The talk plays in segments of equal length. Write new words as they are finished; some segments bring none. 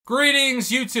Greetings,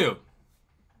 YouTube.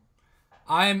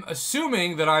 I'm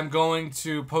assuming that I'm going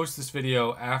to post this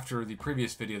video after the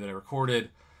previous video that I recorded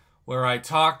where I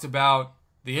talked about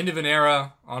the end of an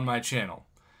era on my channel.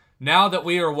 Now that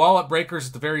we are wallet breakers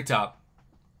at the very top,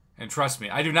 and trust me,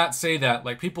 I do not say that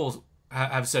like people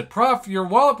have said, Prof, you're a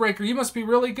wallet breaker, you must be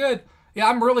really good. Yeah,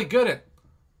 I'm really good at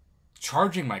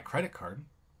charging my credit card.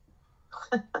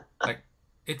 Like,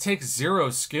 it takes zero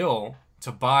skill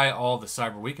to buy all the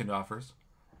Cyber Weekend offers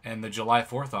and the July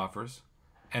 4th offers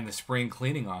and the spring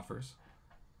cleaning offers.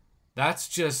 That's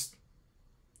just,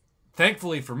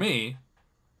 thankfully for me,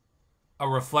 a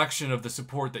reflection of the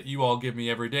support that you all give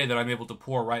me every day that I'm able to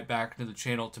pour right back into the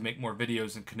channel to make more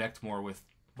videos and connect more with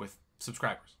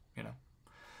subscribers, you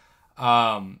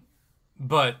know.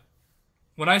 But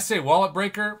when I say wallet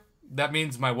breaker, that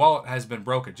means my wallet has been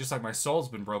broken, just like my soul's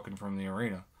been broken from the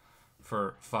arena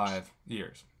for 5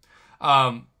 years.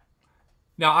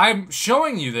 Now, I'm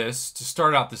showing you this to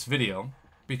start out this video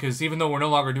because even though we're no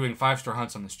longer doing 5-star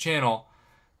hunts on this channel,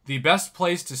 the best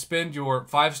place to spend your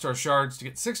 5-star shards to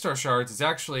get 6-star shards is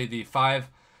actually the 5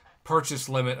 purchase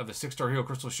limit of the 6-star hero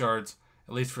crystal shards,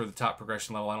 at least for the top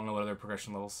progression level. I don't know what other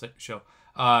progression levels show.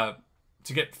 To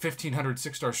get 1,500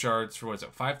 6-star shards for, what is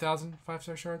it, 5,000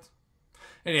 5-star shards?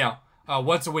 Anyhow,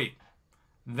 once a week.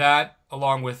 That,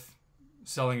 along with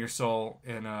selling your soul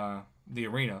in the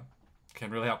arena, can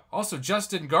really help. Also,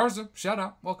 Justin Garza, shout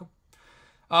out, welcome.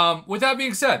 With that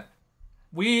being said,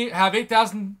 we have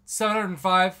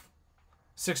 8,705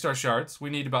 6-star shards. We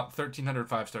need about 1,300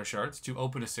 5-star shards to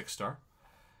open a 6-star.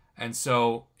 And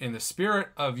so, in the spirit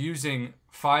of using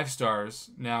 5 stars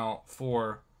now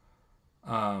for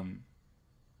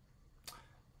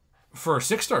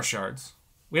 6-star shards,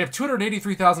 we have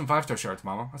 283,000 5-star shards,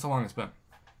 Mama. That's how long it's been.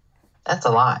 That's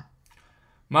a lot.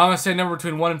 Mama, say a number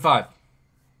between 1 and 5.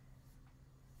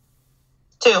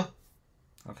 2.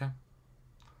 Okay.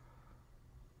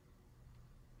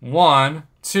 1,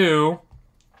 2.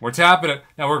 We're tapping it.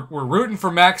 Now, we're rooting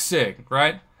for Max Sig,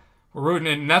 right? We're rooting,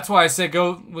 and that's why I say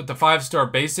go with the 5-star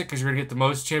basic, because you're going to get the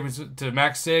most champions to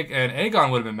Max Sig, and Aegon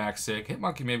would have been Max Sig.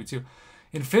 Hitmonkey maybe too.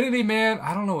 Infinity Man,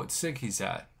 I don't know what Sig he's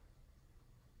at.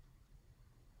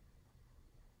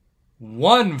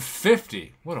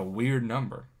 150. What a weird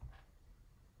number.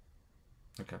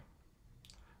 Okay.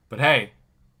 But hey,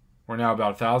 we're now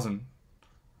about 1,000.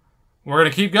 We're going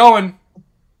to keep going.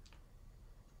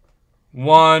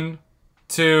 1,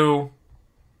 2.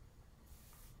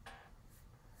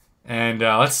 And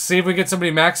let's see if we get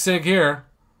somebody Max Sig here.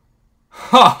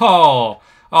 Oh,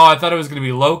 I thought it was going to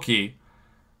be Loki.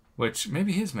 Which,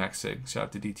 maybe he is Max Sig. Shout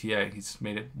out to DTA. He's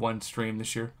made it 1 stream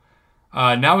this year.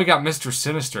 Now we got Mr.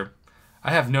 Sinister.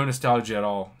 I have no nostalgia at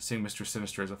all seeing Mr.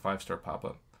 Sinister as a 5-star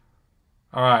pop-up.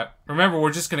 Alright, remember,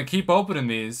 we're just going to keep opening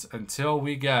these until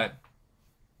we get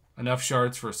enough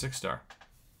shards for a 6-star.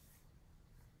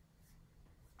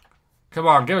 Come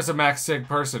on, give us a Max Sig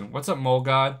person. What's up, Mole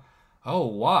God? Oh,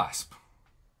 Wasp.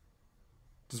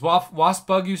 Does Wasp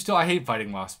bug you still? I hate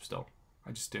fighting Wasp still.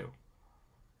 I just do.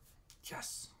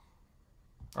 Yes.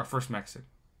 Our first Max Sig.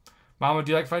 Mama,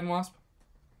 do you like fighting Wasp?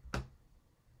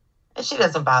 She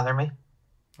doesn't bother me.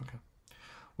 Okay.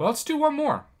 Well, let's do one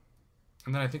more.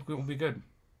 And then I think we will be good.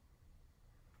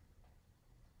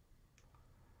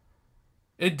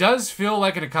 It does feel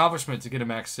like an accomplishment to get a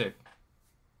Max Sig.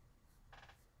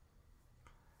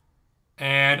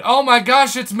 And, oh my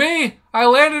gosh, it's me! I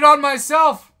landed on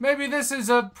myself! Maybe this is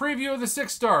a preview of the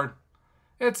 6-star.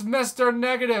 It's Mr.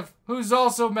 Negative, who's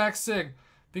also Max Sig.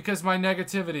 Because my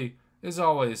negativity is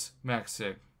always Max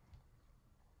Sig.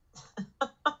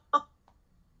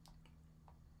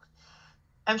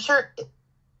 I'm sure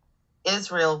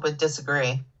Israel would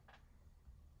disagree.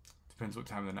 Depends what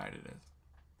time of the night it is.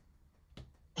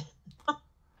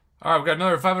 Alright, we've got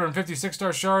another 550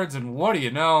 6-star shards, and what do you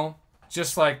know?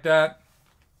 Just like that,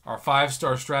 our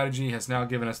 5-star strategy has now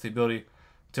given us the ability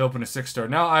to open a 6-star.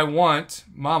 Now I want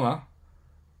Mama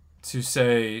to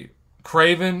say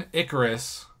Craven,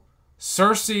 Icarus,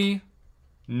 Cersei,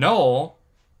 Null,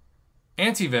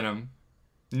 Anti-Venom,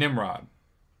 Nimrod.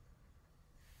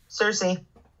 Cersei.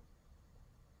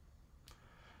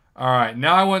 Alright,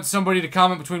 now I want somebody to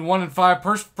comment between 1 and 5.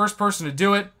 First person to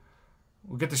do it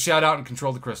will get the shout out and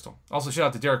control the crystal. Also, shout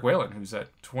out to Derek Whalen, who's at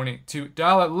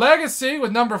 $22 Legacy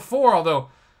with number 4. Although,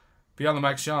 Beyond the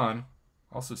Mic Sean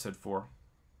also said 4.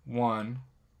 1,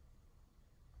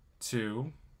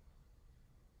 2,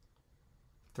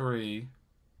 3,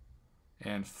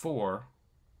 and 4.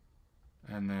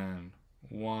 And then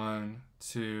 1,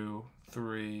 2,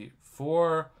 3,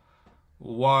 4.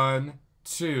 1,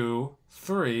 2,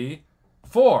 3,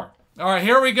 4. All right,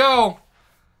 here we go.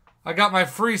 I got my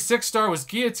free 6-star was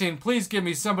Guillotine. Please give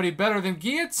me somebody better than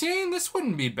Guillotine. This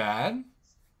wouldn't be bad.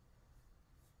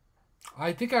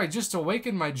 I think I just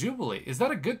awakened my Jubilee. Is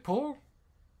that a good pull?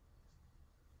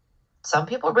 Some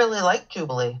people really like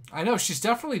Jubilee. I know. She's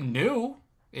definitely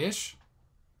new-ish.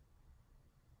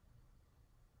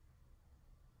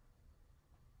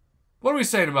 What are we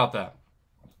saying about that?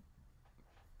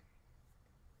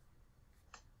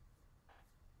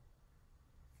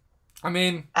 I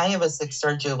mean... I have a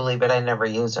 6-star Jubilee, but I never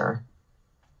use her.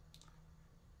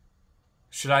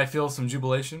 Should I feel some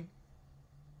jubilation?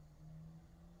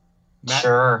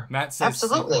 Sure. Matt says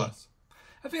absolutely. C+.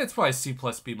 I think that's probably C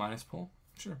plus B minus pull.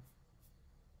 Sure.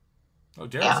 Oh,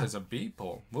 Derek says a B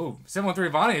pull. Ooh,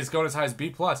 713 Vonnie is going as high as B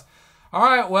plus. All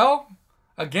right, well,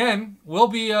 again, we'll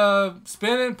be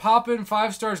spinning, popping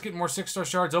 5 stars, getting more 6-star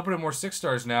shards, opening more 6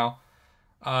 stars now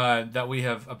that we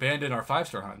have abandoned our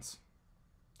 5-star hunts.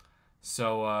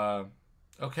 So,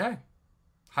 okay.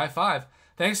 High five.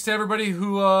 Thanks to everybody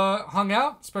who hung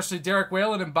out, especially Derek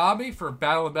Whalen and Bobby for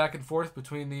battling back and forth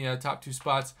between the top 2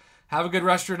 spots. Have a good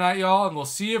rest of your night, y'all, and we'll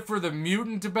see you for the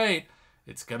mutant debate.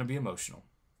 It's going to be emotional.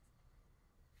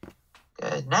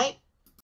 Good night.